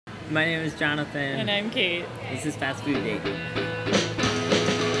My name is Jonathan. And I'm Kate. This is Fast Food Date.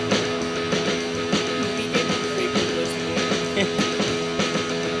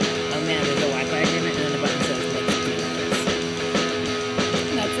 Oh man, there's a Wi-Fi agreement and then the button says make it peanuts.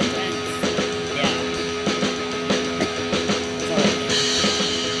 That's intense. Yeah. That's all I think.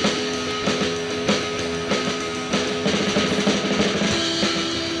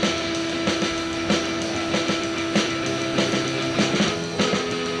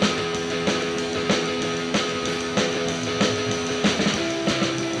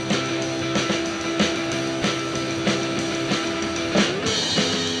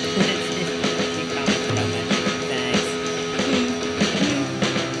 She commented on that. Thanks.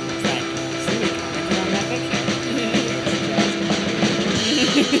 It's like, somebody commented on that picture.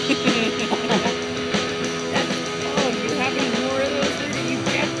 Oh, you having more of those? Where did you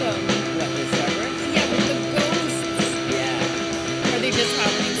get them? What, the Starbucks? Yeah, with the ghosts. Yeah. Are they just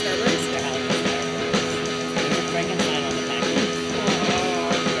happening Starbucks? They're hella Starbucks. There's a Frankenstein on the package.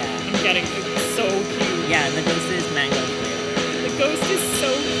 Oh, Yeah. I'm getting it. It's so cute. Yeah, and the ghost is mango flavor. The ghost is so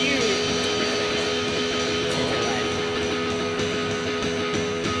cute. Change your life.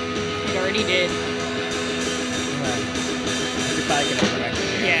 It already did. Well, I should probably get on the record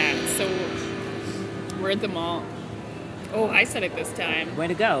here. Yeah, so we're at the mall. Oh, I said it this time. Way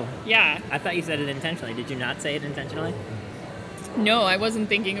to go. Yeah. I thought you said it intentionally. Did you not say it intentionally? No, I wasn't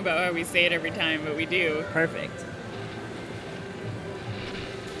thinking about how we say it every time, but we do. Perfect.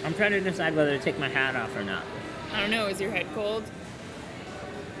 I'm trying to decide whether to take my hat off or not. I don't know, is your head cold?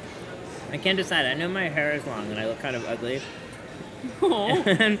 I can't decide. I know my hair is long and I look kind of ugly. Oh.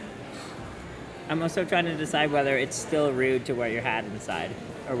 And I'm also trying to decide whether it's still rude to wear your hat inside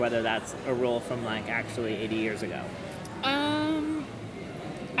or whether that's a rule from like actually 80 years ago.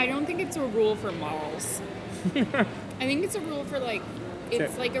 I don't think it's a rule for malls. I think it's a rule for it's Sure.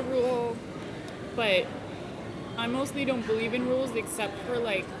 like a rule, but I mostly don't believe in rules except for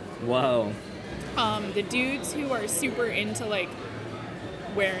Whoa. the dudes who are super into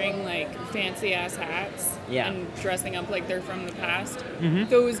wearing fancy ass hats Yeah. and dressing up like they're from the past. Mhm.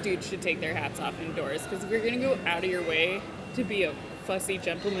 Those dudes should take their hats off indoors, because if you're gonna go out of your way to be a fussy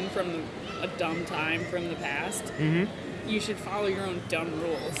gentleman from a dumb time from the past, Mm-hmm. you should follow your own dumb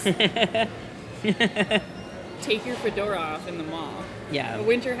rules. Take your fedora off in the mall. Yeah. A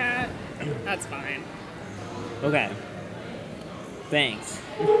winter hat, that's fine. Okay. Thanks.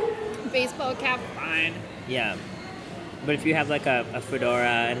 Baseball cap, fine. Yeah. But if you have like a fedora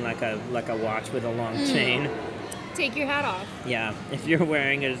and like a watch with a long chain, Take your hat off. yeah. If you're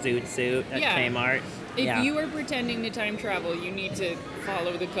wearing a zoot suit at Yeah. Kmart, If yeah. you are pretending to time travel, you need to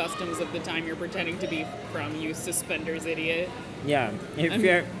follow the customs of the time you're pretending to be from, you suspenders idiot. Yeah. If I'm-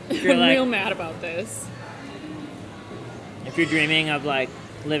 you're I'm like real mad about this. if you're dreaming of like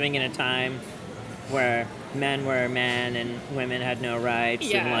living in a time where men were men and women had no rights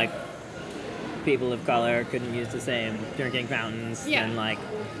and Yeah. like people of color couldn't use the same drinking fountains, Yeah. then like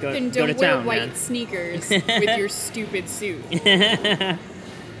go Then to don't wear town, white man. sneakers with your stupid suit.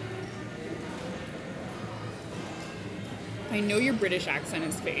 I know your British accent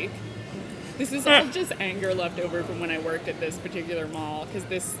is fake. This is all just anger left over from when I worked at this particular mall, because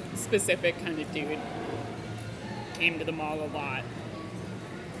this specific kind of dude came to the mall a lot.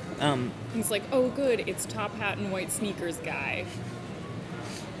 He's like, oh good, it's top hat and white sneakers guy.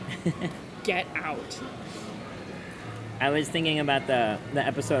 Get out. I was thinking about the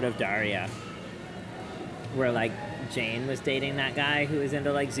episode of Daria where like Jane was dating that guy who was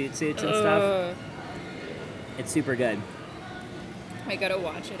into like zoot suits and stuff. It's super good. I gotta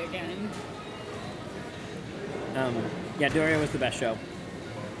watch it again. Yeah, Daria was the best show.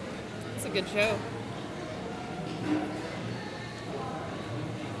 It's a good show.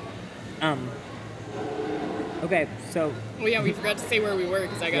 Okay, so Oh yeah, we forgot to say where we were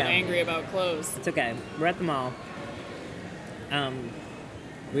because I got Yeah. angry about clothes. it's okay. We're at the mall.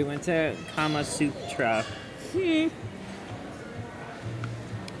 We went to Kamasouptra.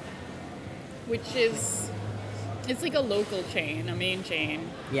 Which is, it's like a local chain, a main chain.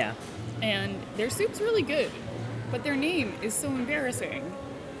 Yeah, And their soup's really good, but their name is so embarrassing.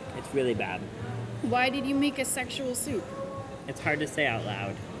 it's really bad. Why did you make a sexual soup? It's hard to say out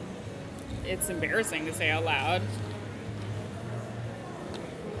loud. It's embarrassing to say out loud.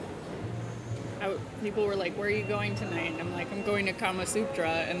 People were like, where are you going tonight? And I'm like, I'm going to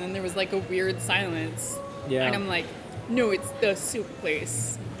Kamasouptra. And then there was like a weird silence. Yeah. And I'm like, no, it's the soup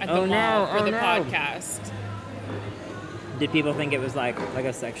place at the Oh, mall no. for Oh, the no. podcast. Did people think it was like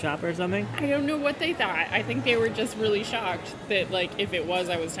a sex shop or something? I don't know what they thought. I think they were just really shocked that, like, if it was,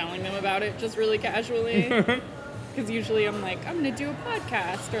 I was telling them about it just really casually. Because usually I'm like, I'm going to do a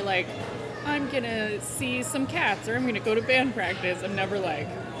podcast, or like, I'm going to see some cats, or I'm going to go to band practice. I'm never like,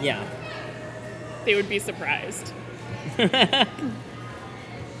 Yeah. they would be surprised.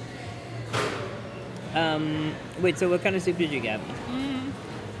 Wait, so what kind of soup did you get?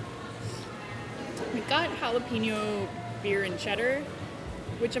 We got jalapeno beer and cheddar,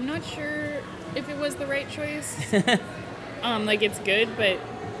 which I'm not sure if it was the right choice. Like, it's good, but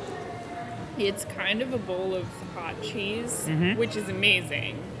it's kind of a bowl of hot cheese, which is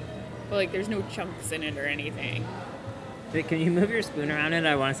amazing. But, like, there's no chunks in it or anything. Wait, can you move your spoon around it?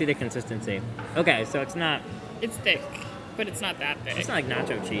 I want to see the consistency. Okay, so it's not... It's thick, but it's not that thick. It's not like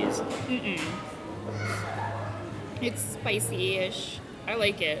nacho cheese. Mm-mm. It's spicy-ish. I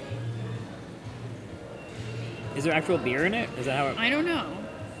like it. Is there actual beer in it? Is that how it... I don't know.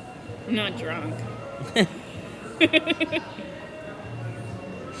 I'm not drunk.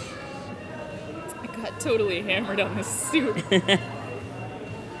 I got totally hammered on this soup.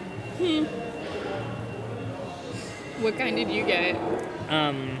 What kind did you get?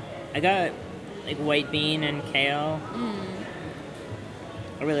 I got like white bean and kale.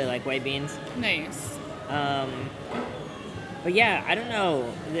 I really like white beans. Nice. But yeah, I don't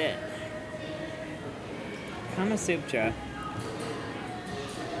know. The Kamasouptra.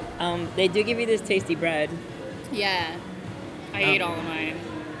 They do give you this tasty bread. Yeah. I ate all of mine.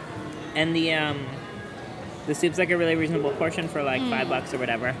 And the soup's like a really reasonable portion for like $5 or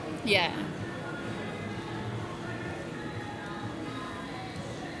whatever. Yeah.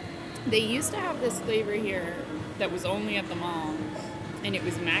 They used to have this flavor here that was only at the mall, and it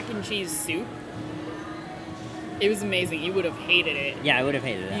was mac and cheese soup. It was amazing. You would have hated it. Yeah, I would have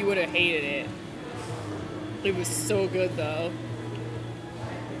hated it. You would have hated it. It was so good, though.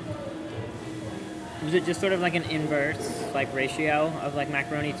 Was it just sort of like an inverse like ratio of like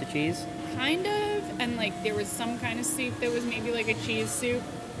macaroni to cheese? Kind of, and like there was some kind of soup that was maybe like a cheese soup.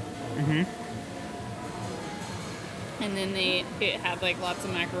 And then it had like lots of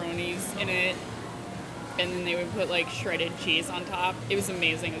macaronis in it, and then they would put like shredded cheese on top. It was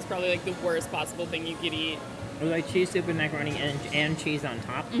amazing. It was probably like the worst possible thing you could eat. It was like cheese soup and macaroni and cheese on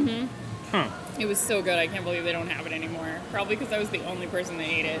top? Huh. It was so good. I can't believe they don't have it anymore. Probably because I was the only person that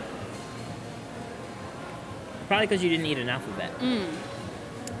ate it. Probably because you didn't eat enough of it.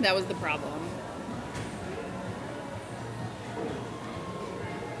 That was the problem.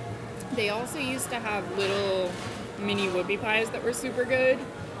 They also used to have little mini whoopie pies that were super good,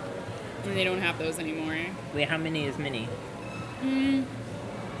 and they don't have those anymore. Wait, how many is mini?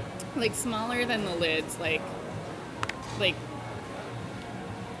 Like smaller than the lids, like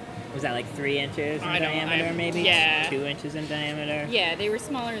Was that like 3 inches in I don't- diameter, I'm- maybe? yeah. 2 inches in diameter? yeah, they were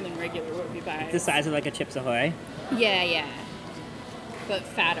smaller than regular whoopie pies. The size of like a Chips Ahoy? Yeah, but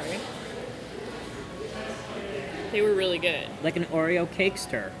fatter. They were really good. Like an Oreo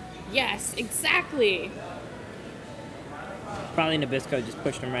cakester. Yes, exactly. Probably Nabisco just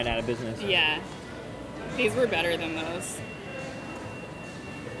pushed them right out of business. Yeah, these were better than those.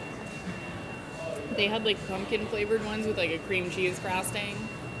 They had like pumpkin flavored ones with like a cream cheese frosting.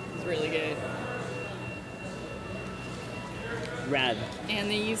 It was really good. Rad. And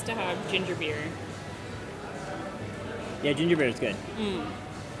they used to have ginger beer. Yeah, ginger beer is good.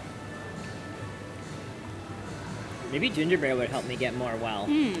 Maybe ginger beer would help me get more well.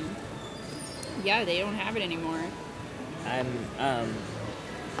 Yeah, they don't have it anymore. I'm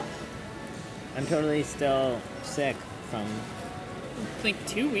totally still sick from Like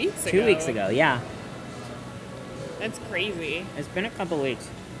 2 weeks ago. 2 weeks ago. Yeah, That's crazy. it's been a couple weeks.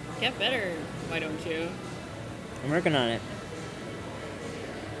 Get better, why don't you? I'm working on it.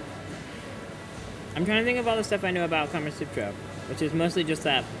 I'm trying to think of all the stuff I know about Kamasouptra, which is mostly just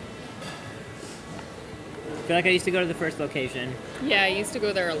that. I feel like I used to go to the first location, Yeah, I used to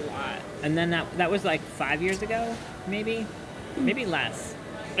go there a lot. and then that was like 5 years ago, maybe less.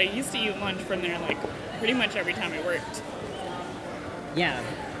 I used to eat lunch from there like pretty much every time I worked. Yeah,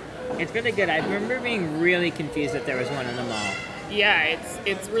 it's really good. I remember being really confused that there was one in the mall. Yeah,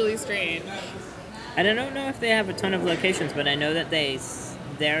 it's really strange. And I don't know if they have a ton of locations, but I know that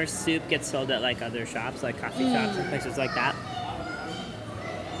their soup gets sold at like other shops, like coffee shops and places like that,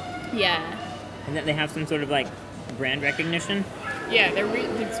 Yeah. and that they have some sort of like brand recognition. Yeah,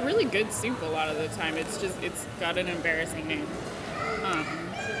 it's really good soup a lot of the time. It's got an embarrassing name.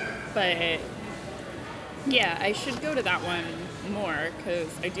 But yeah, I should go to that one more because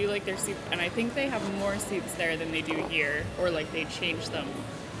I do like their soup, and I think they have more soups there than they do here, or like they change them.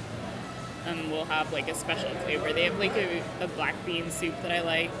 And we'll have like a special flavor. They have like a black bean soup that I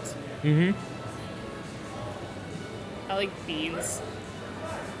liked. I like beans.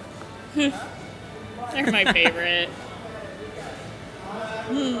 They're my favorite.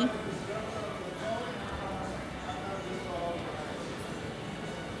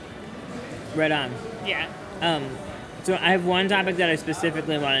 Right on. Yeah. So I have one topic that I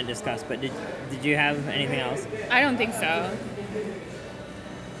specifically want to discuss, but did you have anything else? I don't think so.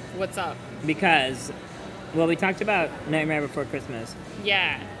 What's up? Because, well, we talked about Nightmare Before Christmas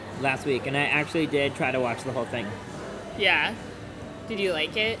Yeah. last week, and I actually did try to watch the whole thing. Yeah. Did you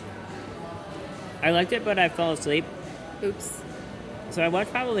like it? I liked it, but I fell asleep. Oops. So I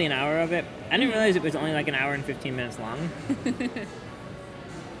watched probably an hour of it. I didn't realize it was only like an hour and 15 minutes long.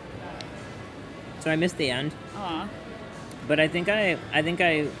 So I missed the end. Aw. But I think I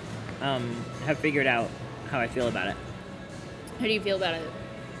have figured out how I feel about it. How do you feel about it?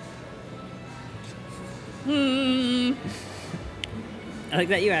 I like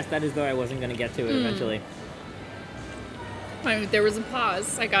that you asked that as though I wasn't going to get to it eventually. There was a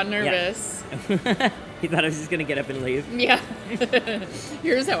pause. I got nervous. Yeah. You thought I was just going to get up and leave? Yeah.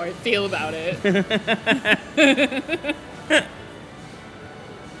 Here's how I feel about it.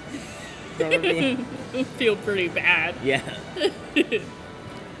 Probably. Feel pretty bad. Yeah.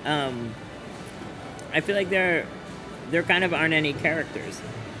 I feel like there kind of aren't any characters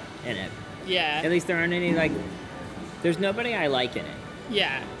in it. Yeah. At least there aren't any, like, there's nobody I like in it.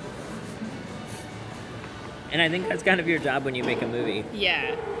 Yeah. And I think that's kind of your job when you make a movie,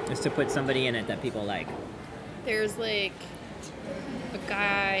 Yeah. is to put somebody in it that people like. There's like a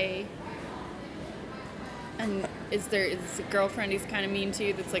guy, and is a girlfriend he's kind of mean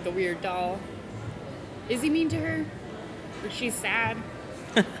to that's like a weird doll. Is he mean to her? Or she's sad?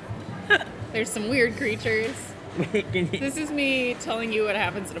 There's some weird creatures. This is me telling you what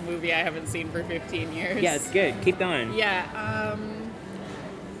happens in a movie I haven't seen for 15 years. Yeah, it's good. Keep going. Yeah,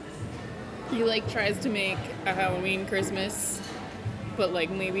 he like tries to make a Halloween Christmas, but like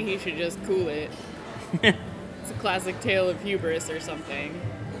maybe he should just cool it. It's a classic tale of hubris or something.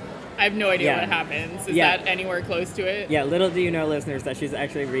 I have no idea what happens. Is that anywhere close to it? Yeah, little do you know, listeners, that she's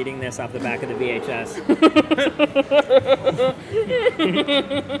actually reading this off the back of the VHS.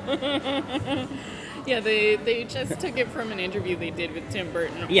 Yeah, they just took it from an interview they did with Tim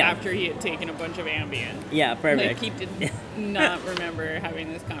Burton after he had taken a bunch of Ambien. Yeah, perfect. Like, he did not remember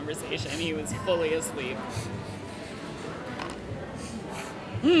having this conversation. He was fully asleep.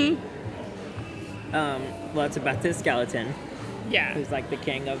 Well, it's about this skeleton, Yeah. who's like the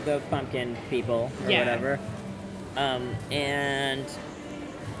king of the pumpkin people, or whatever. And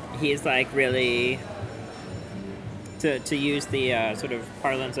he's like really, to use the sort of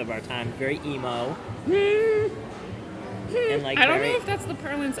parlance of our time, very emo. And like I don't know if that's the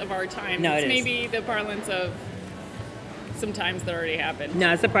parlance of our time. No, it's it is. maybe the parlance of some times that already happened.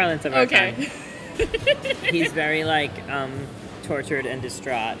 No, it's the parlance of our time. Okay. He's very like tortured and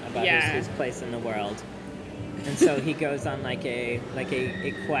distraught about Yeah. his place in the world. And so he goes on like a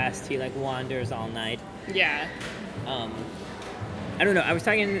quest. He like wanders all night. Yeah. I don't know. I was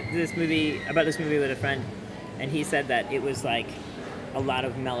talking about this movie with a friend, and he said that it was like a lot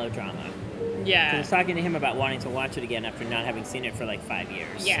of melodrama. I Yeah. was talking to him about wanting to watch it again after not having seen it for like 5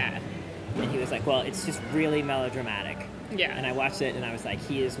 years. Yeah. And he was like, "Well, it's just really melodramatic." Yeah. And I watched it, and I was like,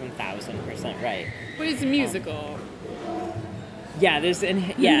 "He is 1,000% right." But it's a musical. Yeah,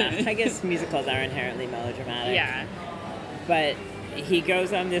 I guess musicals are inherently melodramatic. Yeah. But he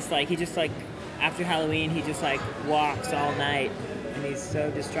goes on this, like, he just, like, after Halloween, he just, like, walks all night, and he's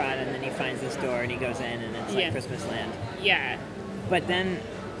so distraught, and then he finds this door, and he goes in, and it's, like, Christmas land. Yeah. But then,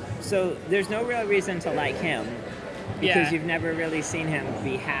 so there's no real reason to like him, because you've never really seen him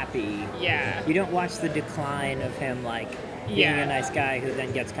be happy. Yeah. You don't watch the decline of him, like, being a nice guy who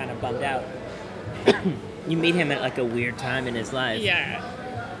then gets kind of bummed out. You meet him at, like, a weird time in his life. Yeah.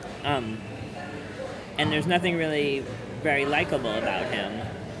 And there's nothing really very likable about him.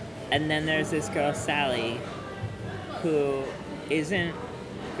 And then there's this girl, Sally, who isn't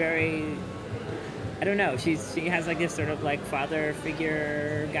very... I don't know. She has like this sort of like father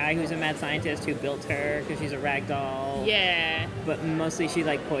figure guy who's a mad scientist who built her because she's a rag doll. Yeah. But mostly she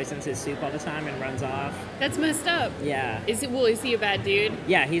like poisons his soup all the time and runs off. That's messed up. Yeah. Is he a bad dude?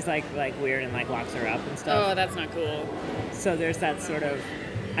 Yeah, he's like weird and like locks her up and stuff. Oh, that's not cool. So there's that sort of...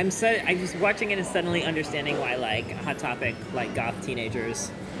 I was watching it and suddenly understanding why like Hot Topic, like goth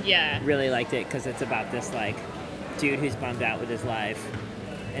teenagers Yeah. really liked it, because it's about this like dude who's bummed out with his life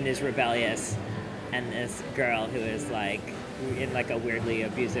and is rebellious, and this girl who is like in like a weirdly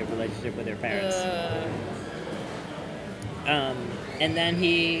abusive relationship with her parents. And then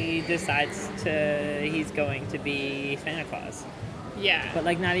he decides he's going to be Santa Claus. Yeah. But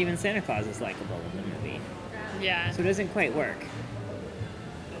like not even Santa Claus is likable in the movie. Yeah. So it doesn't quite work.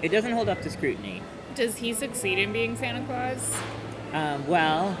 It doesn't hold up to scrutiny. Does he succeed in being Santa Claus?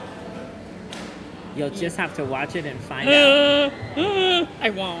 Well, you'll just have to watch it and find out. I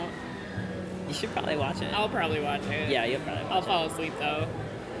won't. You should probably watch it. I'll probably watch it. Yeah, you'll probably watch I'll fall asleep though.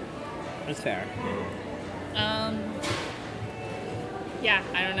 That's fair. Yeah,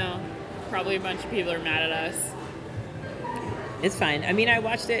 I don't know. Probably a bunch of people are mad at us. It's fine. I mean, I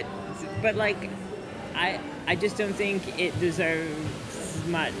watched it, but like, I just don't think it deserves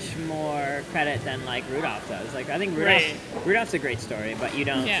much more credit than like Rudolph does. Like, I think Rudolph's a great story, but you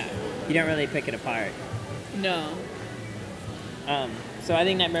don't really pick it apart. No. So I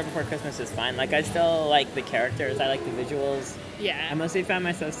think Nightmare Before Christmas is fine. Like, I still like the characters. I like the visuals. Yeah. I mostly found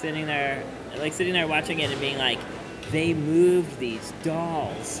myself sitting there watching it and being like, they moved these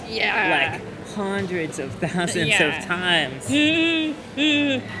dolls. Yeah. Like hundreds of thousands of times.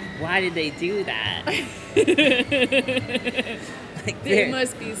 Why did they do that? Like, they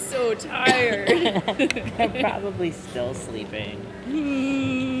must be so tired. They're probably still sleeping.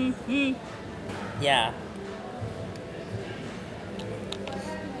 Yeah.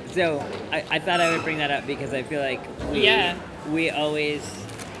 So I thought I would bring that up because I feel like we always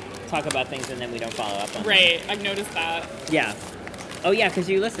talk about things and then we don't follow up on them. Right, I've noticed that. Yeah. Oh yeah, because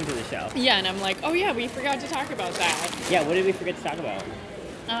you listen to the show. Yeah, and I'm like, oh yeah, we forgot to talk about that. Yeah, what did we forget to talk about?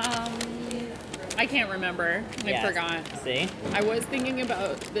 I can't remember. I forgot. See? I was thinking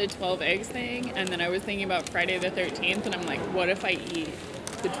about the 12 eggs thing, and then I was thinking about Friday the 13th, and I'm like, what if I eat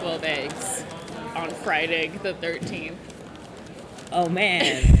the 12 eggs on Friday the 13th? Oh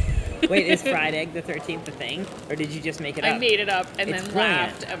man. Wait, is Friday the 13th a thing? Or did you just make it up? I made it up and It's then brilliant.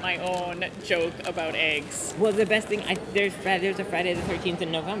 laughed at my own joke about eggs. Well, the best thing, there's a Friday the 13th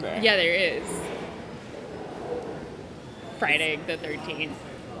in November. Yeah, there is. Friday the 13th.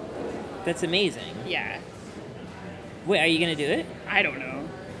 That's amazing. Yeah. Wait, are you going to do it? I don't know.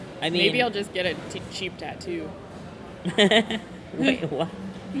 I mean... Maybe I'll just get a cheap tattoo. Wait, what?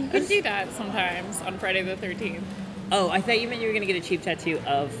 You can do that sometimes on Friday the 13th. Oh, I thought you meant you were going to get a cheap tattoo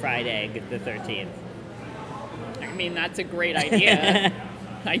of Friday the 13th. I mean, that's a great idea.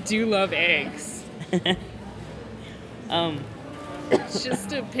 I do love eggs. It's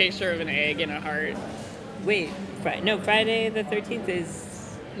just a picture of an egg and a heart. Wait, Friday the 13th is...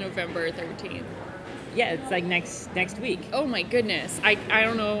 November 13th. Yeah, it's like next week. Oh my goodness. I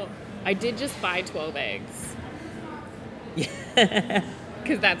don't know. I did just buy 12 eggs. Yeah.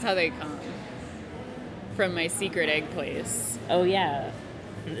 Because that's how they come. From my secret egg place. Oh yeah,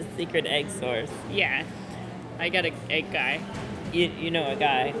 the secret egg source. Yeah. I got an egg guy. You know a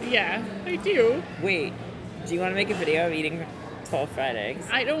guy. Yeah, I do. Wait, do you want to make a video of eating 12 fried eggs?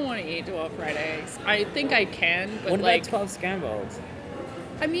 I don't want to eat 12 fried eggs. I think I can, but what about like... 12 scrambled?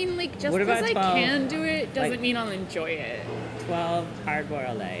 I mean, like, just What because about I 12, can do it doesn't like- mean I'll enjoy it. 12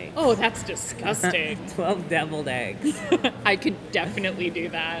 hard-boiled eggs. Oh, that's disgusting. 12 deviled eggs. I could definitely do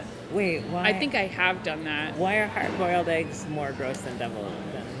that. Wait, why? I think I have done that. Why are hard-boiled eggs more gross than deviled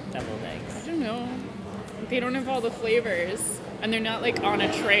I eggs? don't know. They don't have all the flavors. And they're not like on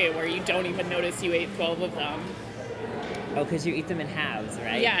a tray where you don't even notice you ate 12 of them. Oh, because you eat them in halves,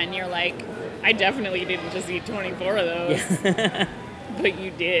 right? Yeah, and you're like, I definitely didn't just eat 24 of those. Yeah. But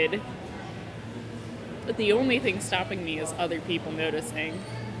you did. But the only thing stopping me is other people noticing.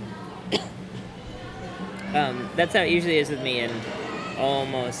 That's how it usually is with me in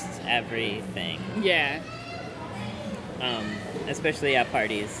almost everything. Yeah. Especially at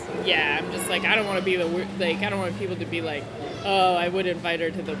parties. Yeah, I'm just like, I don't want to be I don't want people to be like, oh, I would invite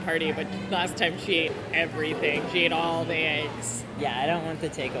her to the party, but last time she ate everything. She ate all the eggs. Yeah, I don't want the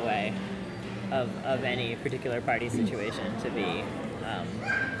takeaway of any particular party situation to be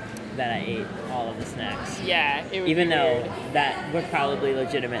that I ate all of the snacks. Yeah, it would Even be though weird. that would probably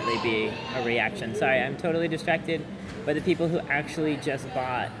legitimately be a reaction. Sorry, I'm totally distracted by the people who actually just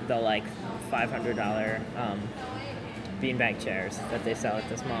bought the like $500 beanbag chairs that they sell at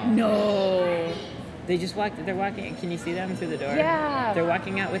this mall. No. They're walking, can you see them through the door? Yeah. They're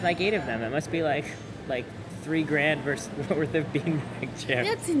walking out with like 8 of them. It must be like $3,000 worth of beanbag chairs.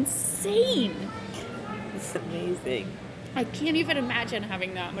 That's insane. It's amazing. I can't even imagine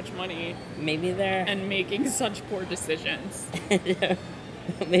having that much money Maybe they're... and making such poor decisions.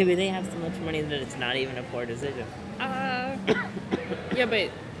 Maybe they have so much money that it's not even a poor decision. Yeah, but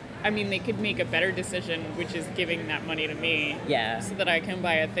I mean, they could make a better decision, which is giving that money to me. Yeah. So that I can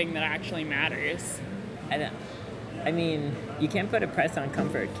buy a thing that actually matters. I know. I mean, you can't put a price on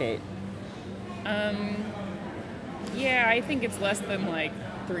comfort, Kate. Yeah, I think it's less than like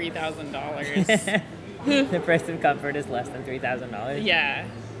 $3,000. The price of comfort is less than $3,000. Yeah.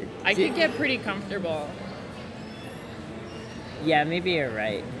 I could get pretty comfortable. Yeah, maybe you're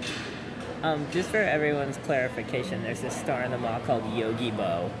right. Just for everyone's clarification, there's this store in the mall called Yogi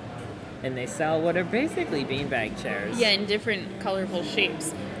Bo, and they sell what are basically beanbag chairs. Yeah, in different colorful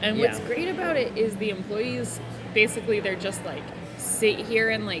shapes. And what's great about it is the employees, basically, they're just like, sit here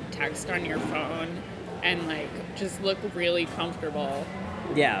and like text on your phone and like just look really comfortable.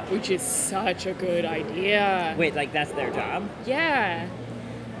 Yeah. Which is such a good idea. Wait, like that's their job? Yeah.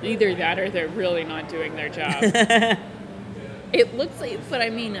 Either that or they're really not doing their job. It looks like, but I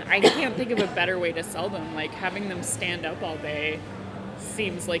mean, I can't think of a better way to sell them. Like, having them stand up all day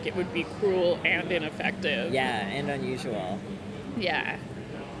seems like it would be cruel and ineffective. Yeah, and unusual. Yeah.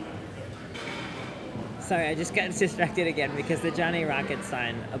 Sorry, I just got distracted again because the Johnny Rocket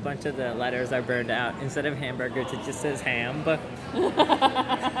sign, a bunch of the letters are burned out. Instead of hamburgers, it just says ham.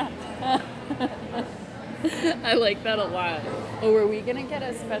 I like that a lot. Oh, were we going to get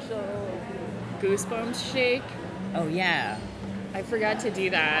a special Goosebumps shake? Oh, yeah. I forgot to do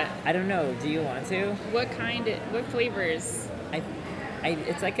that. I don't know. Do you want to? What flavors?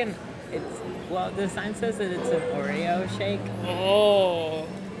 Well, the sign says that it's an Oreo shake. Oh.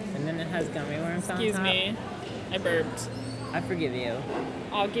 And then it has gummy worms on top. Excuse me. I burped. I forgive you.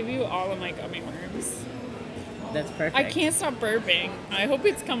 I'll give you all of my gummy worms. That's perfect. I can't stop burping. I hope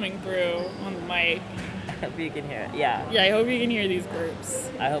it's coming through on the mic. I hope you can hear it. Yeah. Yeah, I hope you can hear these burps.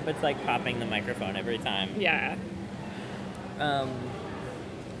 I hope it's like popping the microphone every time. Yeah.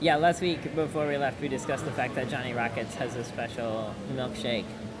 Yeah, last week before we left, we discussed the fact that Johnny Rockets has a special milkshake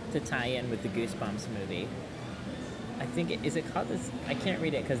to tie in with the Goosebumps movie. I think is it called this? I can't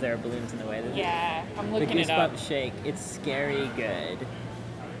read it because there are balloons in the way. Yeah, I'm looking it up. The Goosebumps shake. It's scary good.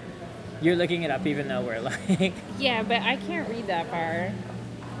 You're looking it up even though we're like... Yeah, but I can't read that far.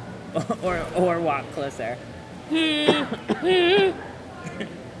 or walk closer.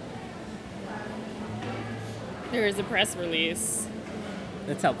 There is a press release.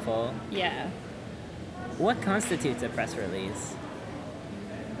 That's helpful. Yeah. What constitutes a press release?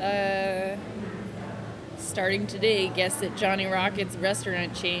 Starting today, guests at Johnny Rockets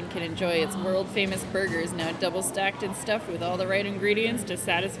restaurant chain can enjoy its world-famous burgers, now double-stacked and stuffed with all the right ingredients to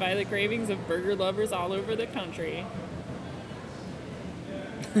satisfy the cravings of burger lovers all over the country.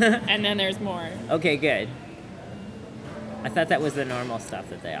 And then there's more. Okay, good. I thought that was the normal stuff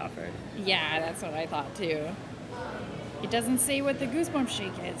that they offered. Yeah, that's what I thought too. It doesn't say what the Goosebumps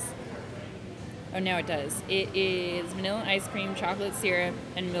shake is. Oh, now it does. It is vanilla ice cream, chocolate syrup,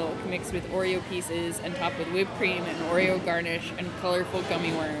 and milk mixed with Oreo pieces and topped with whipped cream and Oreo garnish and colorful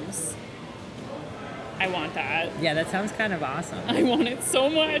gummy worms. I want that. Yeah, that sounds kind of awesome. I want it so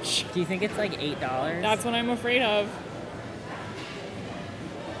much. Do you think it's like $8? That's what I'm afraid of.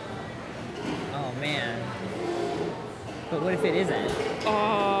 Oh, man. But what if it isn't?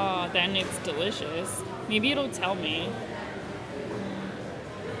 Oh, then it's delicious. Maybe it'll tell me.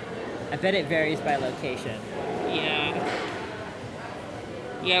 I bet it varies by location. Yeah.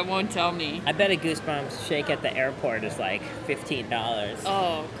 Yeah, it won't tell me. I bet a Goosebumps shake at the airport is like $15.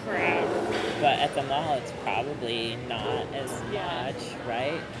 Oh, crap. But at the mall, it's probably not as much,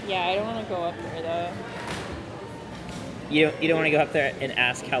 right? Yeah, I don't want to go up there, though. You don't want to go up there and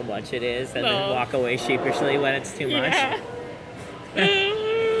ask how much it is and then walk away sheepishly when it's too much?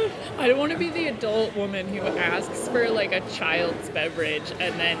 I don't want to be the adult woman who asks for like a child's beverage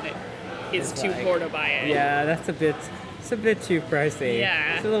and then is too poor to buy it. Yeah, it's a bit too pricey.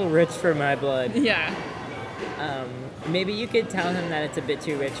 Yeah. It's a little rich for my blood. Yeah. Maybe you could tell him that it's a bit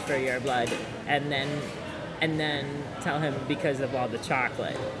too rich for your blood and then tell him because of all the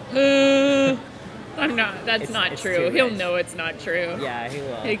chocolate. That's not it's true. too He'll rich. know it's not true. Yeah, he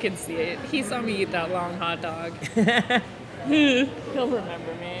will. He can see it. He saw me eat that long hot dog. He'll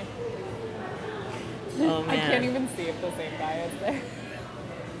remember me. Oh, man. I can't even see if the same guy is there.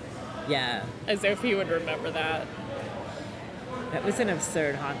 Yeah. As if he would remember that. That was an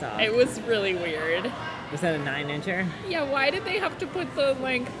absurd hot dog. It was really weird. Was that a 9-incher? Yeah, why did they have to put the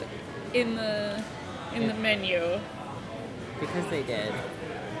length in the menu? Because they did.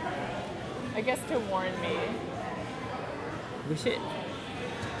 I guess to warn me. We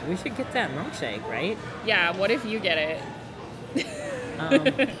should get that milkshake, right? Yeah, what if you get it?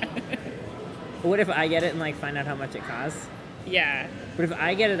 What if I get it and like find out how much it costs? Yeah. But if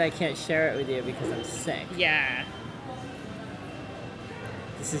I get it, I can't share it with you because I'm sick. Yeah.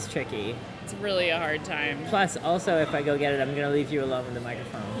 This is tricky. It's really a hard time. Plus, also, if I go get it, I'm going to leave you alone with the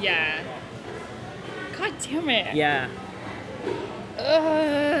microphone. Yeah. God damn it. Yeah.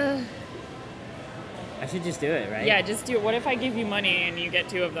 Ugh. I should just do it, right? Yeah, just do it. What if I give you money and you get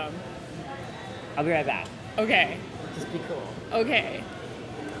 2 of them? I'll be right back. Okay. Just be cool. Okay.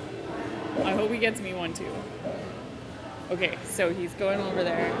 I hope he gets me one too. Okay, so he's going over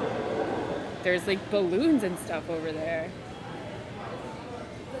there. There's like balloons and stuff over there.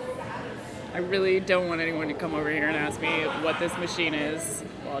 I really don't want anyone to come over here and ask me what this machine is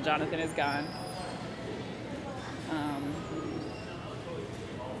while Jonathan is gone.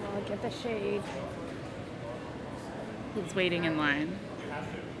 I'll get the shade. He's waiting in line.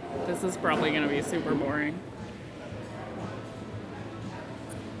 This is probably going to be super boring.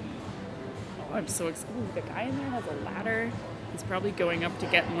 Oh, I'm so excited. Ooh, the guy in there has a ladder. He's probably going up to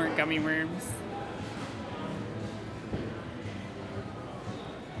get more gummy worms.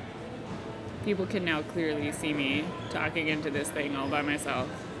 People can now clearly see me talking into this thing all by myself.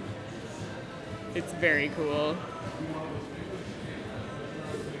 It's very cool.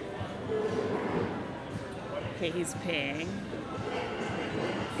 Okay, he's paying.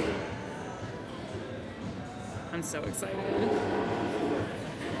 I'm so excited.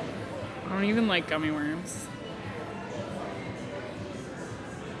 I don't even like gummy worms.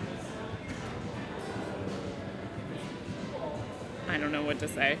 I don't know what to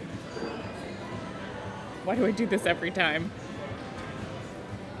say. Why do I do this every time?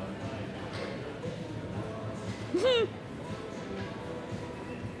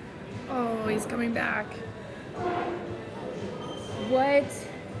 Oh, he's coming back. What?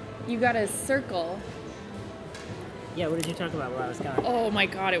 You got a circle. Yeah, what did you talk about while I was gone? Oh my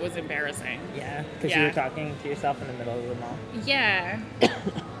god, it was embarrassing. Yeah, because Yeah. you were talking to yourself in the middle of the mall. Yeah.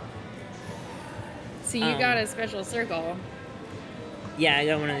 So you got a special circle. Yeah, I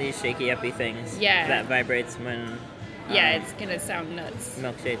got one of these shaky uppy things. Yeah. That vibrates when Yeah, it's gonna sound nuts.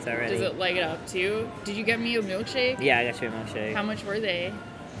 milkshake's are ready. Does it light it up too? Did you get me a milkshake? Yeah, I got you a milkshake. How much were they?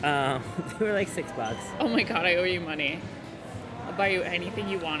 They were like $6. Oh my god, I owe you money. I'll buy you anything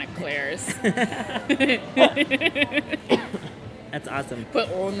you want at Claire's. That's awesome. But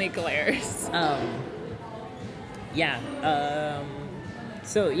only Claire's. Yeah.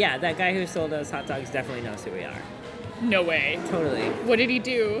 So yeah, that guy who sold us hot dogs definitely knows who we are. No way. Totally. What did he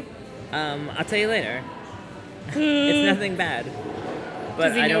do? I'll tell you later. It's nothing bad. But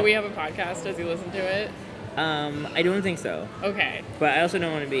Does he I know don't, we have a podcast? Does he listen to it? I don't think so. Okay. But I also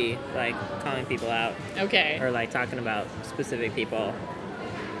don't want to be like calling people out Okay. or like talking about specific people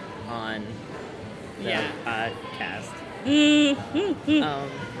on the Yeah. podcast.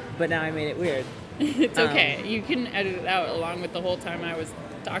 But now I made it weird. It's okay. You can edit it out along with the whole time I was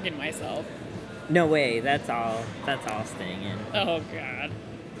talking to myself. No way. That's all staying in. Oh god.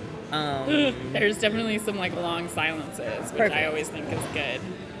 There's definitely some like long silences, which Perfect. I always think is good.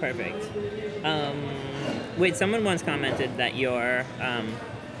 Perfect. Wait, someone once commented that your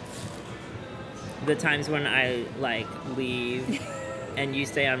the times when I like leave and you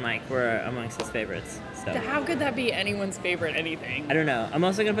stay on mic were amongst his favorites. So How could that be anyone's favorite anything? I don't know. I'm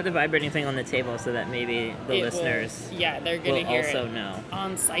also gonna put the vibrating thing on the table so that maybe the It listeners will, yeah, they're gonna will hear also it. know.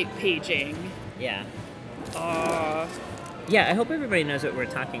 On-site paging. Yeah. Aw. Yeah, I hope everybody knows what we're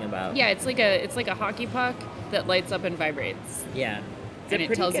talking about. Yeah, it's like a hockey puck that lights up and vibrates. Yeah. It's a And it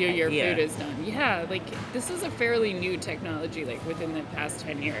pretty tells you good your idea. food is done. Yeah, like this is a fairly new technology, like within the past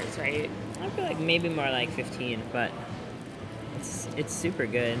 10 years, right? I feel like maybe more like 15, but it's super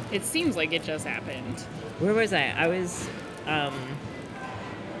good. It seems like it just happened. Where was I? I was,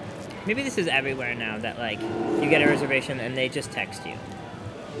 maybe this is everywhere now that like you get a reservation and they just text you.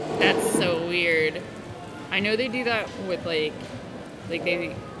 That's so weird. I know they do that with like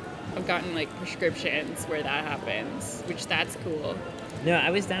they have gotten like prescriptions where that happens, which that's cool. No, I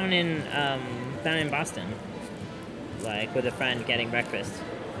was down in Boston, like with a friend getting breakfast.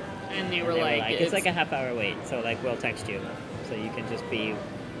 And they And were they like, it's like a half-hour wait, so like we'll text you, so you can just be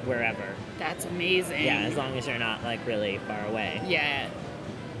wherever. that's amazing. Yeah, as long as you're not like really far away. Yeah.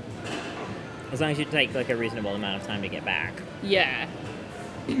 As long as you take like a reasonable amount of time to get back, Yeah.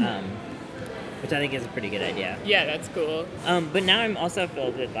 which I think is a pretty good idea. Yeah, that's cool. But now I'm also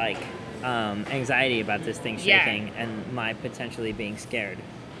filled with like anxiety about this thing Yeah. shaking and my potentially being scared.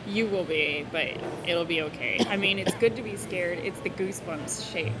 You will be, but it'll be okay. I mean, it's good to be scared. It's the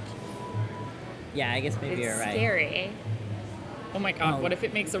goosebumps shake. Yeah, I guess maybe It's you're right. scary. Oh my god, Oh. what if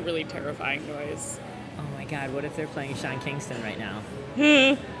it makes a really terrifying noise? Oh my god, what if they're playing Sean Kingston right now?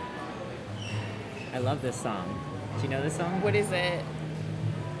 I love this song. Do you know this song? What is it?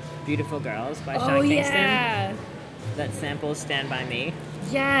 Beautiful Girls by Oh, Sean Kingston. yeah. That samples Stand By Me.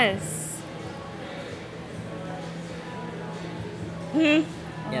 Yes. Yeah,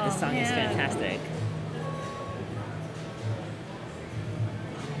 this Oh, song is man. fantastic.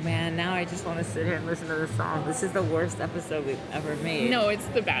 Oh man, now I just want to sit here and listen to this song. This is the worst episode we've ever made. No, it's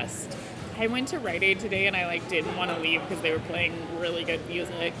the best. I went to Rite Aid today and I like didn't want to leave because they were playing really good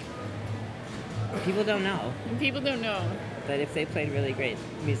music. People don't know. And people don't know. But if they played really great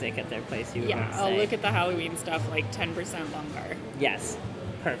music at their place, you would want Yeah, to I'll stay. look at the Halloween stuff like 10% longer. Yes.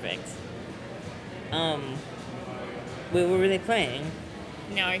 Perfect. Wait, what were they playing?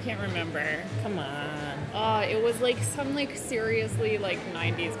 No, I can't remember. Come on. It was like some like seriously like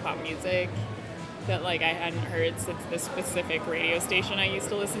 90s pop music that like I hadn't heard since the specific radio station I used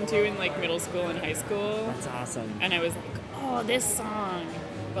to listen to in like middle school and high school. That's awesome. And I was like, oh, this song.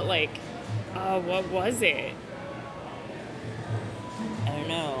 But like, what was it? I don't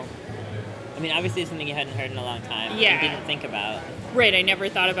know. I mean, obviously it's something you hadn't heard in a long time. Yeah. You didn't think about. Right, I never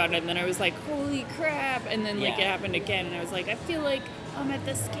thought about it, and then I was like, holy crap, and then like Yeah. it happened again, and I was like, I feel like I'm at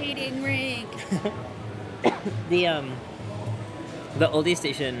the skating rink. The oldie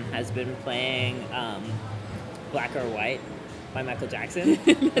station has been playing Black or White by Michael Jackson.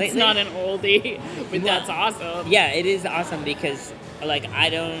 It's lately. not an oldie, but Well, that's awesome. Yeah, it is awesome because like I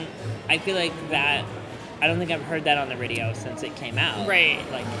feel like that I don't think I've heard that on the radio since it came out. Right.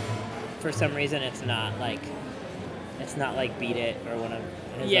 Like for some reason it's not like Beat It or one of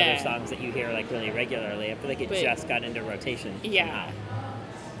his Yeah. other songs that you hear like really regularly. I feel like it But- just got into rotation. Yeah.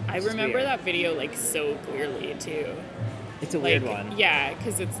 I It's remember weird. that video like so clearly too. It's a Like, weird one. Yeah,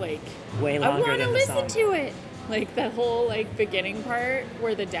 because it's like, Way I longer want to than the listen song. to it. Like that whole like beginning part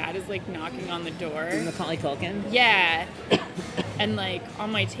where the dad is like knocking on the door. Macaulay Culkin? Yeah. And like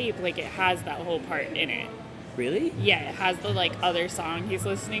on my tape, like it has that whole part in it. Really? Yeah, it has the like other song he's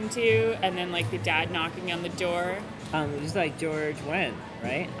listening to, and then like the dad knocking on the door. Just like George Wendt,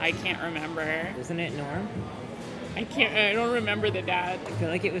 right? I can't remember. Isn't it Norm? I don't remember the dad. I feel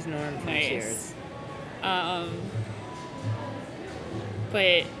like it was Norm from Nice. Cheers.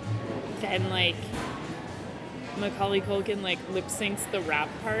 But then like Macaulay Culkin like lip syncs the rap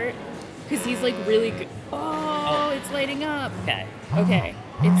part because he's like really good. Oh, it's lighting up. Okay. Okay,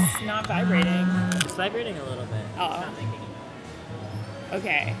 it's not vibrating. It's vibrating a little bit. Oh. It's not making it.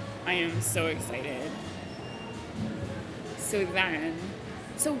 Okay, I am so excited. So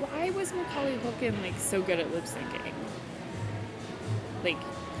why was Macaulay Culkin like so good at lip syncing? Like,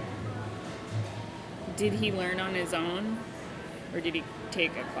 did he learn on his own, or did he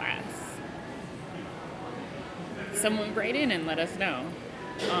take a class? Someone write in and let us know,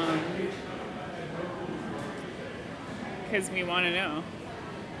 because we want to know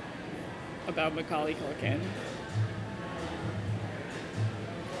about Macaulay Culkin.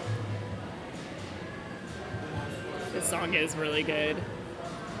 This song is really good.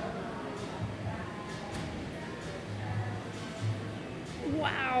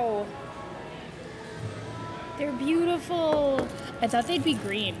 Wow. They're beautiful. I thought they'd be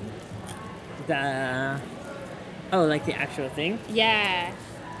green. Like the actual thing? Yeah.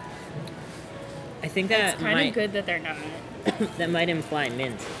 I think that It's kind might of good that they're not. that might imply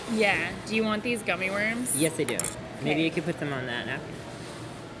mint. Yeah. Do you want these gummy worms? Yes, I do. Maybe Okay. you could put them on that napkin.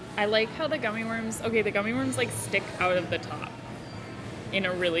 I like how the gummy worms, the gummy worms like stick out of the top in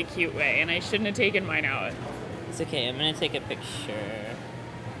a really cute way, and I shouldn't have taken mine out. It's okay. I'm gonna take a picture.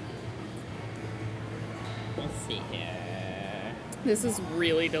 Let's see here. This is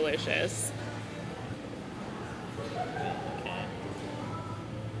really delicious. Okay.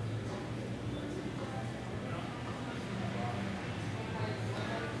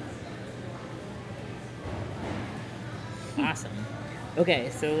 Awesome. Okay,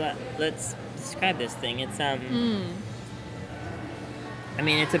 so let's describe this thing. It's I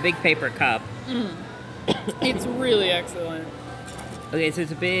mean, it's a big paper cup. It's really excellent. Okay, so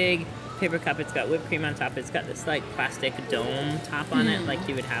it's a big paper cup. It's got whipped cream on top. It's got this like plastic dome top on it, like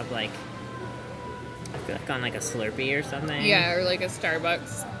you would have like I feel like on like a Slurpee or something. Yeah, or like a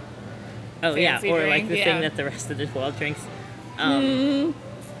Starbucks. Oh yeah, fancy or like drink, the yeah. thing that the rest of the world drinks. And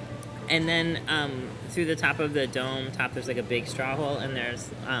then through the top of the dome top, there's like a big straw hole, and there's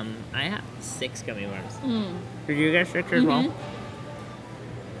I have 6 gummy worms. Did you get 6 as well?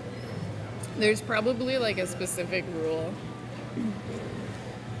 There's probably like a specific rule.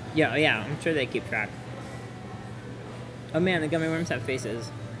 Yeah, I'm sure they keep track. Oh man, the gummy worms have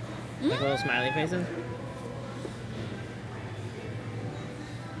faces. Like little smiley faces.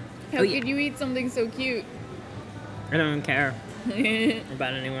 How Oh, yeah. could you eat something so cute? I don't even care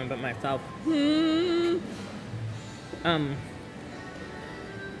about anyone but myself.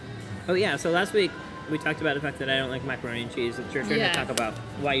 Oh yeah, so last week we talked about the fact that I don't like macaroni and cheese. It's your turn Yeah. to talk about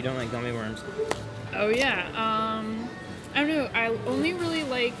why you don't like gummy worms. Oh yeah. I don't know. I only really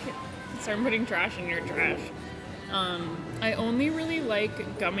like. Sorry, I'm putting trash in your trash. I only really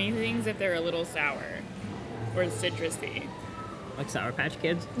like gummy things if they're a little sour or citrusy. Like Sour Patch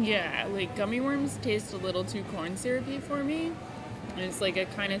Kids? Yeah, like gummy worms taste a little too corn syrupy for me, and it's like a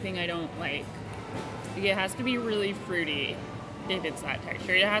kind of thing I don't like. It has to be really fruity if it's that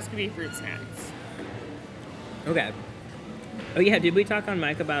texture. It has to be fruit snacks. Okay. Oh yeah, did we talk on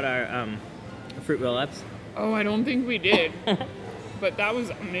mic about our fruit roll-ups? Oh, I don't think we did. But that was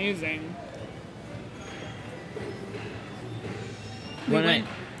amazing. We Go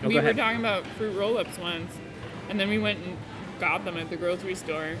were ahead. talking about fruit roll-ups once, and then we went and got them at the grocery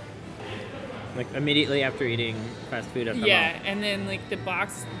store. Like immediately after eating fast food at the Yeah, mall. and then like the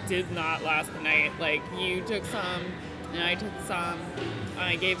box did not last the night. Like you took some, and I took some.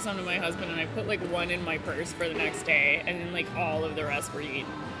 I gave some to my husband, and I put like one in my purse for the next day, and then like all of the rest were eaten.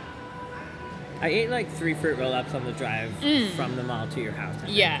 I ate like 3 fruit roll-ups on the drive from the mall to your house. I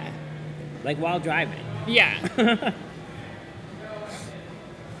think. Yeah, Like while driving. yeah.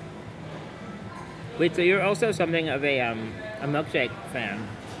 Wait, so you're also something of a milkshake fan.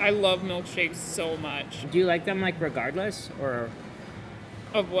 I love milkshakes so much. Do you like them like regardless or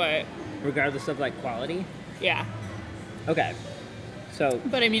Of what? regardless of like quality? Yeah, Okay. So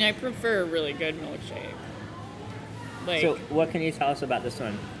but I mean, I prefer a really good milkshake. Like so what can you tell us about this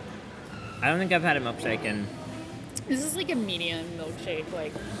one? I don't think I've had a milkshake in this is like a medium milkshake.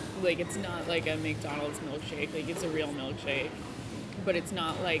 Like it's not like a McDonald's milkshake. Like it's a real milkshake, but it's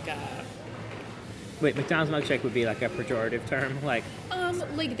not like a. Wait, McDonald's milkshake would be like a pejorative term, like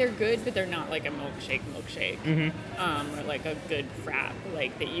Like they're good, but they're not like a milkshake. Or like a good frap,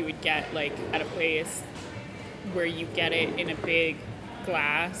 like that you would get like at a place where you get it in a big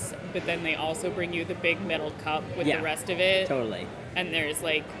glass, but then they also bring you the big metal cup with Yeah, the rest of it, totally. and there's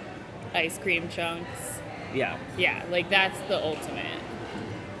like ice cream chunks. Yeah. Yeah, like that's the ultimate.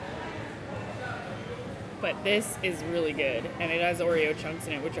 But this is really good, and it has Oreo chunks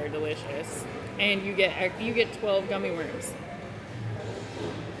in it, which are delicious. And you get 12 gummy worms.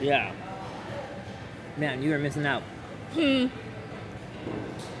 Yeah. Man, you were missing out. I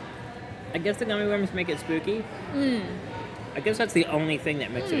guess the gummy worms make it spooky. I guess that's the only thing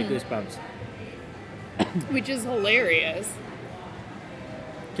that makes it a goosebumps. Which is hilarious.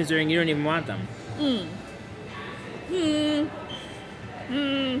 Considering you don't even want them.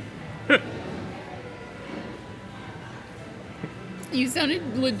 You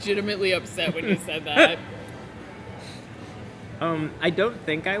sounded legitimately upset when you said that. I don't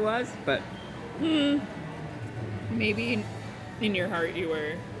think I was, but Maybe in your heart you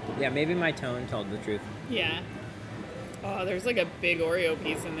were. yeah, maybe my tone told the truth. Yeah. Oh, there's like a big Oreo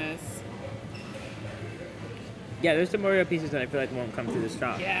piece in this. Yeah, there's some Oreo pieces that I feel like won't come through the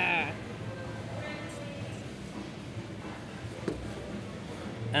straw. Yeah.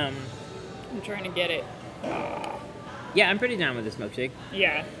 Um, I'm trying to get it. yeah, I'm pretty down with this milkshake.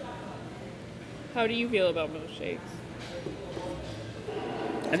 Yeah. How do you feel about milkshakes?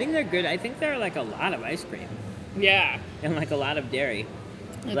 I think they're good. I think they're like a lot of ice cream Yeah. and like a lot of dairy.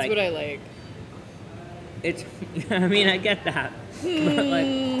 That's Like, what I like. It's, I mean, I get that. But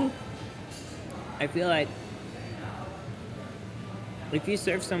like, I feel like if you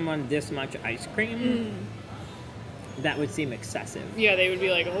serve someone this much ice cream, that would seem excessive. Yeah, they would be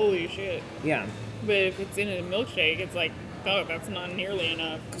like, holy shit. Yeah. But if it's in a milkshake, it's like, oh, that's not nearly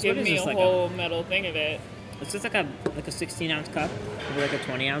enough. Give what is me this, a like whole metal thing of it. It's just like a 16-ounce cup, maybe like a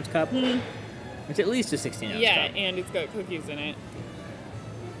 20-ounce cup. It's at least a 16-ounce Yeah, cup. and it's got cookies in it.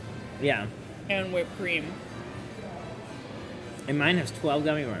 Yeah. And whipped cream. And mine has 12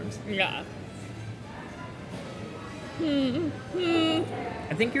 gummy worms. Yeah.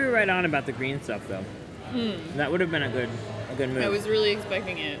 I think you were right on about the green stuff, though. That would have been a good move. I was really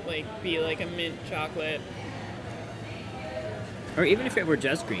expecting it, be like a mint chocolate. Or even if it were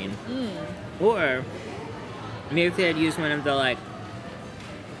just green. Or maybe if they had used one of the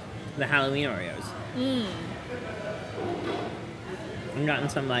the Halloween Oreos. And gotten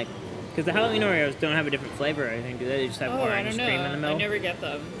some because the Halloween Oreos don't have a different flavor or anything, do they? They just have Oh, I orange don't cream in the know. middle. I never get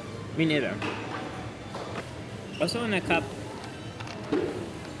them. Me neither. Also in a cup,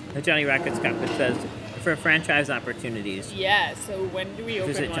 the Johnny Rockets cup, it says, for franchise opportunities, Yeah, so when do we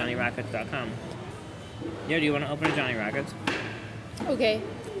open visit one? JohnnyRockets.com. Yeah, do you want to open a Johnny Rockets? Okay.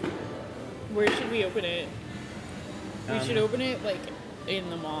 Where should we open it? We should open it, in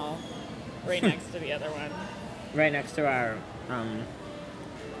the mall. Right next to the other one. Right next to our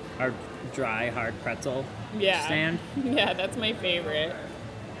dry, hard pretzel Yeah. stand. Yeah, that's my favorite.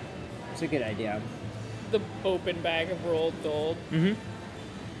 It's a good idea. The open bag of rolled gold.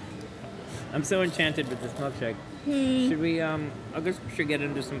 I'm so enchanted with this milkshake. Should we, I guess we should get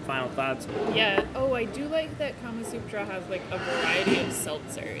into some final thoughts. Yeah. Oh, I do like that Kamasouptra has a variety of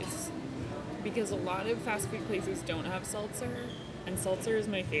seltzers. Because a lot of fast food places don't have seltzer. And seltzer is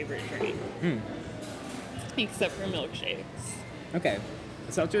my favorite drink. Except for milkshakes. Okay.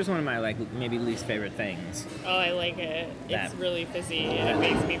 Seltzer is one of my like maybe least favorite things Oh, I like it. That- It's really fizzy. It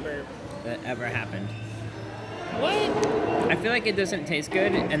makes me burp. that ever happened. What? I feel like it doesn't taste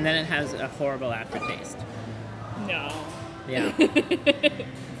good, and then it has a horrible aftertaste. No. Yeah.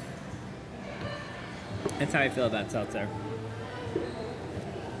 That's how I feel about seltzer.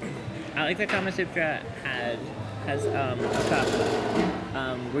 I like that Kamasouptra has a cup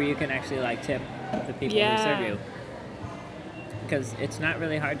where you can actually like tip the people who serve you. Because it's not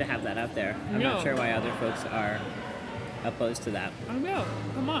really hard to have that out there. I'm not No. sure why other folks are opposed to that. Oh no.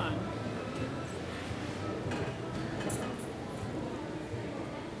 Come on.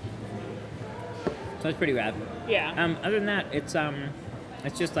 So it's pretty rad. Yeah. Other than that, it's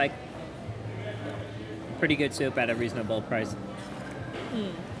just like pretty good soup at a reasonable price.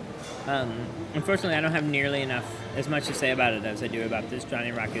 Unfortunately, I don't have nearly as much to say about it as I do about this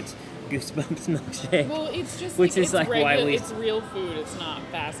Johnny Rockets Goosebumps milkshake. Well, it's just Which is it's like why we- it's real food. It's not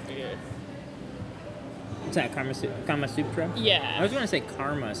fast food. What's that, Kamasouptra? Yeah. I was going to say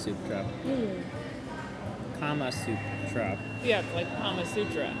Karma-Suptra. Kamasouptra. Yeah, it's like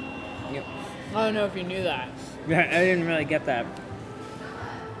Kamasouptra. Yep. I don't know if you knew that. Yeah, I didn't really get that.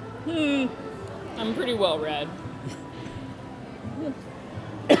 I'm pretty well read.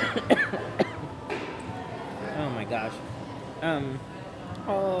 Oh my gosh.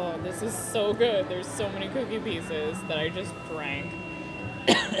 Oh, this is so good. There's so many cookie pieces that I just drank.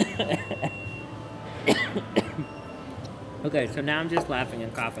 Okay, so now I'm just laughing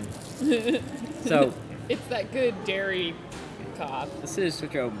and coughing. So It's that good dairy cough. this is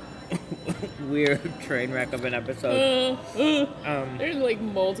such a weird train wreck of an episode. There's like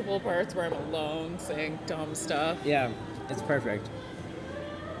multiple parts where I'm alone saying dumb stuff. Yeah, it's perfect.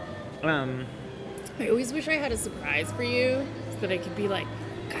 I always wish I had a surprise for you so that I could be like,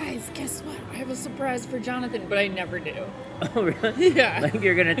 guys, guess what? I have a surprise for Jonathan, but I never do. Oh really? Yeah. Like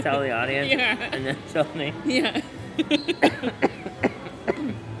you're gonna tell the audience? Yeah. And then tell me. Yeah.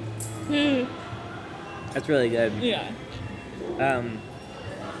 That's really good. Yeah.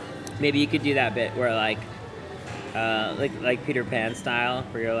 Maybe you could do that bit where like Peter Pan style,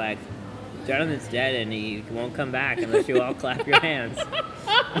 where you're like, Jonathan's dead and he won't come back unless you all clap your hands.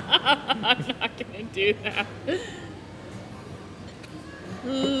 I'm not gonna do that.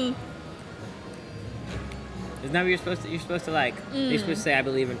 Isn't that what you're supposed to? You're supposed to like. You're supposed to say, "I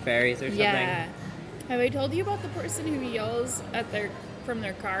believe in fairies" or something. Yeah. Have I told you about the person who yells from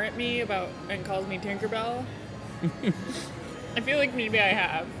their car at me and calls me Tinkerbell? I feel like maybe I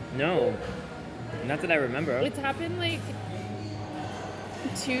have. No, not that I remember. It's happened like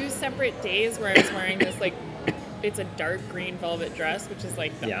 2 separate days where I was wearing this like, it's a dark green velvet dress, which is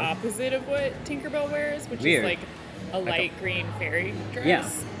like the opposite of what Tinkerbell wears, which Weird. is like a light green fairy dress.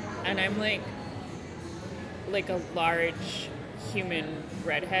 Yeah. And I'm like a large human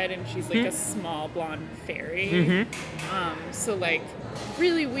redhead, and she's like a small blonde fairy. So like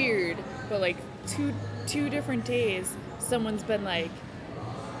really weird, but like two different days, someone's been like,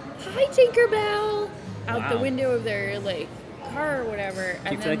 "Hi, Tinkerbell," out the Wow. window of their like car or whatever. Do you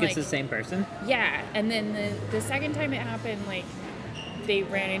And feel then like it's the same person? yeah, and then the second time it happened, like they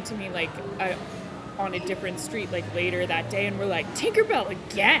ran into me like on a different street like later that day, and were like, "Tinkerbell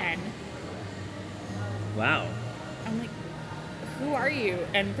again." Wow. I'm like, who are you?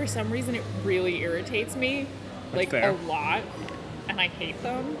 And for some reason, it really irritates me, like fair. a lot, and I hate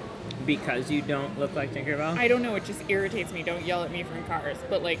them. Because you don't look like Tinkerbell? I don't know, it just irritates me. Don't yell at me from cars,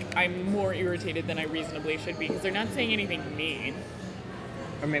 but like I'm more irritated than I reasonably should be because they're not saying anything mean.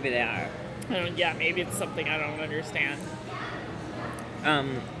 Or maybe they are. Yeah, maybe it's something I don't understand.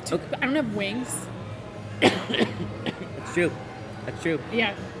 Okay. But I don't have wings. It's true. That's true.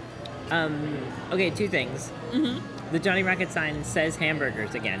 Yeah. Okay, 2 things. The Johnny Rocket sign says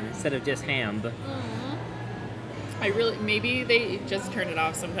hamburgers again instead of just ham. Maybe they just turn it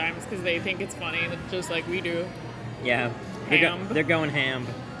off sometimes because they think it's funny, just like we do. Yeah. Ham. They're going ham.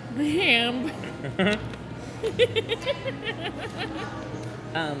 Ham.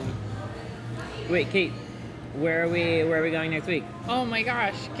 Wait, Kate, where are we going next week? Oh my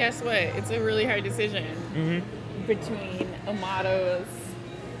gosh, guess what? It's a really hard decision between Amato's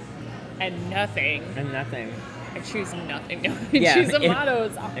and nothing. And nothing. I choose nothing. No, I Yeah, choose if-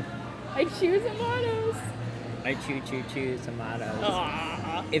 Amato's. if- I choose Amato's. I choose tomatoes.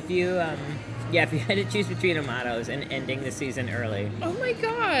 Aw. If you if you had to choose between Amato's and ending the season early, Oh my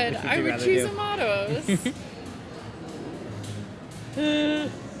god, Which would I you would rather choose do? Amato's.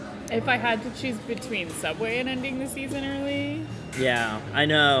 If I had to choose between Subway and ending the season early. yeah, I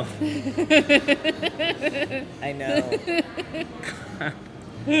know. I know.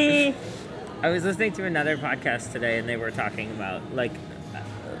 I was listening to another podcast today, and they were talking about like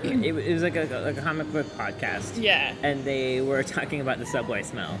it was like a comic book podcast. Yeah. And they were talking about the subway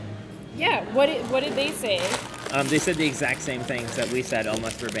smell. Yeah. What did they say? They said the exact same things that we said,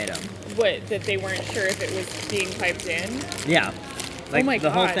 almost verbatim. What, that they weren't sure if it was being piped in? Yeah. Like, oh my the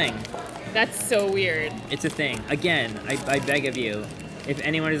God. whole thing. That's so weird. It's a thing. Again, I beg of you, if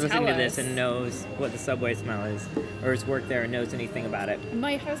anyone is listening Tell to this us. and knows what the subway smell is, or has worked there and knows anything about it.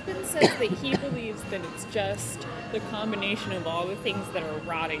 My husband says that he believes that it's just the combination of all the things that are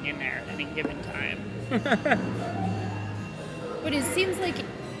rotting in there at any given time. But it seems like,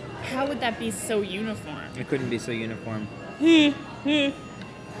 how would that be so uniform? It couldn't be so uniform. I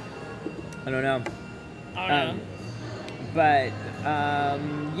don't know. I don't know. But,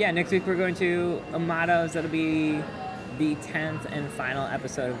 yeah, next week we're going to Amato's. That'll be the 10th and final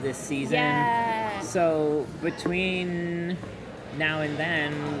episode of this season. Yeah. So between now and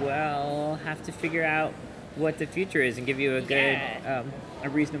then, we'll have to figure out what the future is and give you a good, a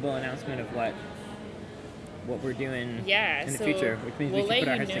reasonable announcement of what we're doing in the future, which means we can put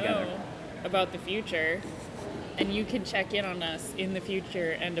our heads together. About the future, and you can check in on us in the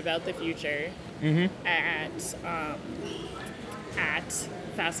future and about the future at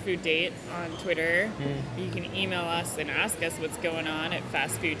Fast Food Date on Twitter. You can email us and ask us what's going on at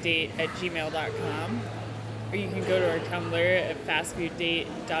fastfooddate@gmail.com, or you can go to our Tumblr at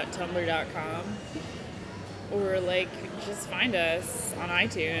fastfooddate.tumblr.com, or like just find us on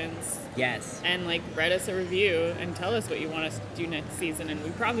iTunes. Yes. And like write us a review and tell us what you want us to do next season, and we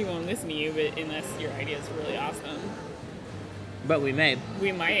probably won't listen to you, but unless your idea is really awesome. But we may.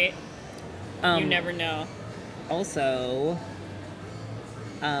 We might. You never know. Also,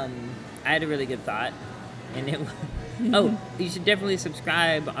 I had a really good thought, and it oh, you should definitely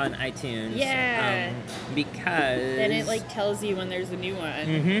subscribe on iTunes. Yeah. Because Then it like tells you when there's a new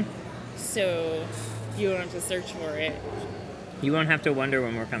one. So you don't have to search for it. You won't have to wonder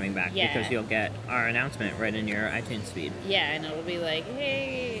when we're coming back, Yeah. because you'll get our announcement right in your iTunes feed. Yeah, and it'll be like,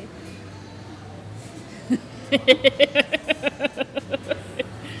 hey.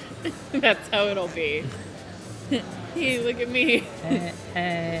 That's how it'll be. Hey, look at me.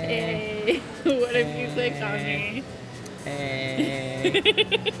 Hey. What if you clicked on me? Hey.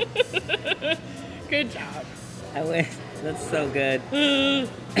 Good job. That's so good. I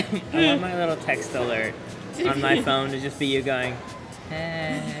want my little text alert on my phone to just be you going,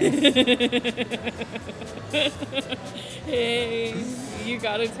 hey. Hey, you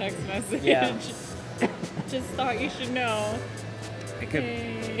got a text message. Yeah. Just thought you should know. I could.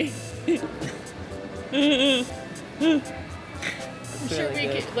 Hey. I'm sure we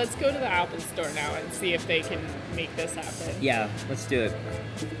could. Let's go to the Apple store now and see if they can make this happen. Yeah, let's do it.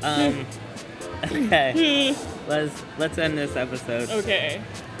 Okay. Let's end this episode. Okay.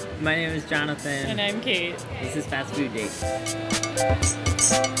 My name is Jonathan. And I'm Kate. This is Fast Food Date.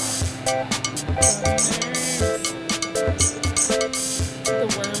 The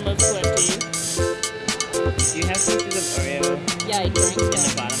worm of plenty. Do you have pieces of Oreo Yeah, I drank in the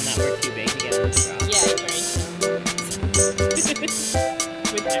them. bottom that were too big to get in the straw? Yeah, I drank them.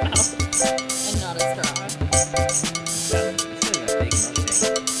 With my mouth. And not a straw. Well, it's still a big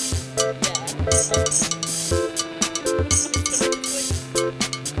milkshake. Yeah.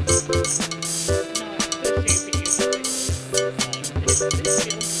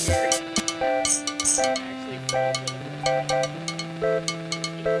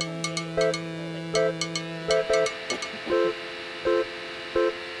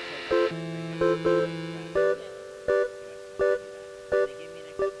 Actually,